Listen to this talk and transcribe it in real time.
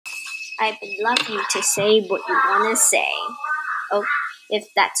I would love you to say what you want to say. Oh, if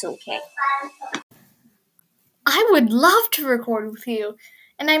that's okay. I would love to record with you,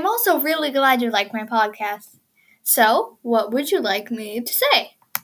 and I'm also really glad you like my podcast. So, what would you like me to say?